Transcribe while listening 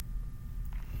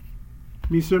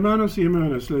Mis hermanos y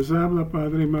hermanas, les habla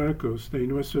Padre Marcos de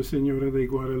Nuestra Señora de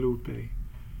Guadalupe,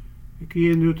 aquí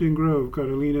en Newton Grove,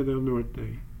 Carolina del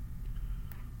Norte.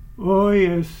 Hoy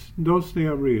es 2 de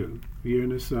abril,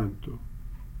 Viernes Santo.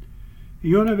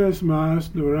 Y una vez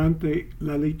más, durante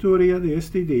la liturgia de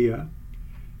este día,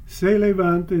 se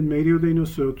levanta en medio de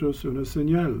nosotros una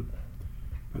señal,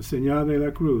 la señal de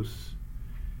la cruz,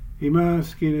 y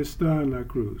más quien está en la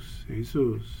cruz,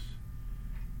 Jesús.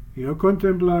 Y al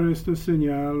contemplar esta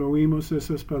señal oímos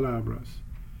esas palabras: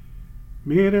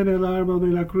 miren el árbol de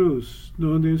la cruz,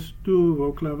 donde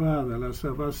estuvo clavada la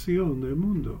salvación del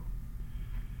mundo.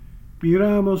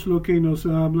 Miramos lo que nos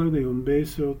habla de un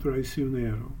beso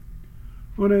traicionero,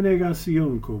 una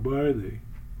negación cobarde,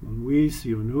 un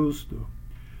juicio injusto,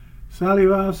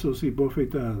 salivazos y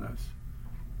bofetadas,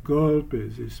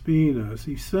 golpes, espinas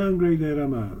y sangre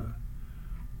derramada,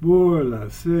 burla,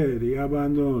 sed y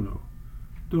abandono,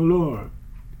 dolor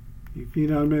y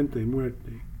finalmente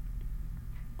muerte.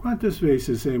 ¿Cuántas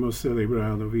veces hemos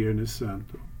celebrado Viernes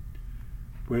Santo?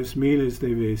 Pues miles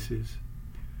de veces.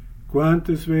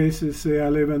 ¿Cuántas veces se ha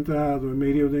levantado en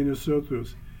medio de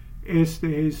nosotros este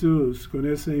Jesús con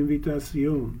esa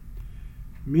invitación?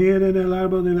 Miren el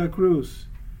árbol de la cruz,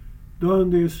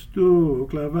 donde estuvo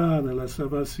clavada la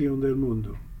salvación del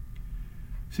mundo.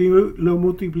 Si lo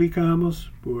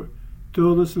multiplicamos por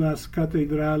todas las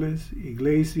catedrales,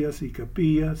 iglesias y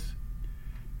capillas,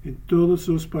 en todos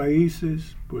los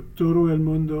países, por todo el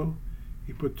mundo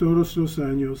y por todos los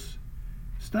años,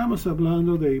 estamos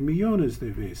hablando de millones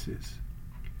de veces.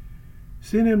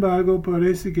 Sin embargo,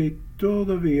 parece que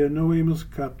todavía no hemos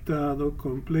captado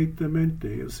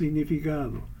completamente el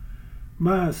significado,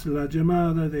 más la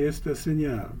llamada de esta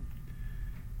señal.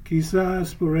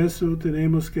 Quizás por eso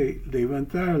tenemos que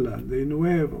levantarla de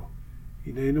nuevo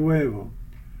y de nuevo,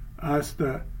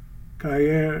 hasta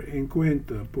caer en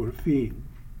cuenta por fin.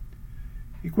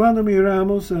 Y cuando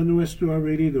miramos a nuestro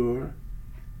alrededor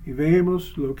y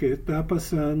vemos lo que está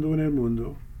pasando en el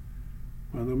mundo,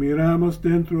 cuando miramos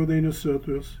dentro de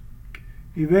nosotros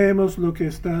y vemos lo que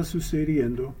está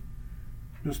sucediendo,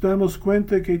 nos damos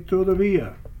cuenta que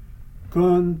todavía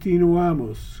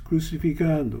continuamos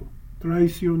crucificando,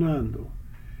 traicionando,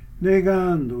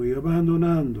 negando y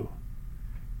abandonando,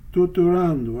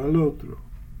 torturando al otro,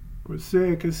 por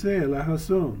ser que sea la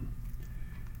razón.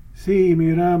 Si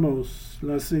miramos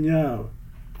la señal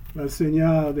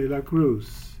de la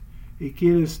cruz, y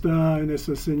quién está en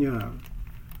esa señal,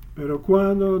 pero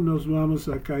 ¿cuándo nos vamos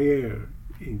a caer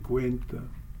en cuenta?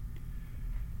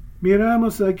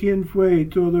 Miramos a quien fue y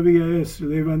todavía es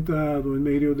levantado en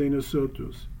medio de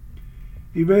nosotros,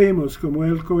 y vemos como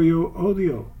Él cogió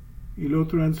odio y lo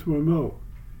transformó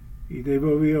y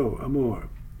devolvió amor.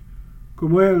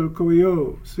 Como Él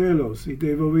cogió celos y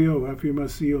devolvió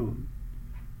afirmación.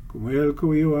 Como Él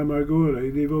cogió amargura y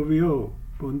devolvió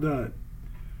bondad.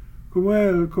 Como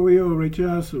Él cogió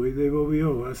rechazo y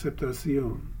devolvió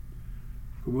aceptación.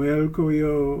 Como Él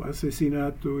cogió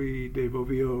asesinato y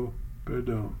devolvió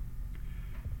perdón.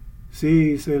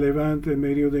 Sí, se levanta en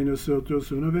medio de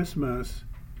nosotros una vez más,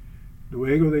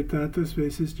 luego de tantas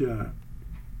veces ya,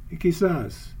 y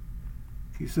quizás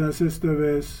esta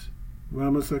vez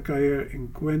vamos a caer en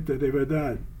cuenta de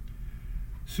verdad,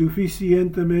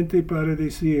 suficientemente para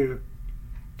decir: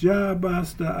 ya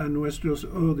basta a nuestros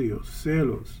odios,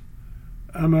 celos,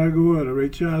 amargura,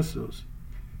 rechazos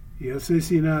y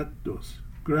asesinatos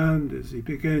grandes y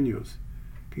pequeños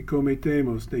que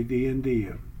cometemos de día en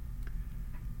día.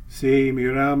 Si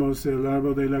miramos el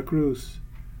árbol de la cruz,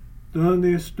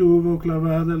 donde estuvo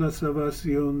clavada la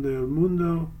salvación del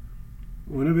mundo,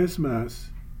 una vez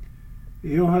más,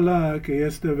 y ojalá que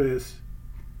esta vez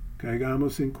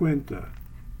caigamos en cuenta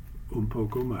un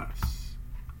poco más.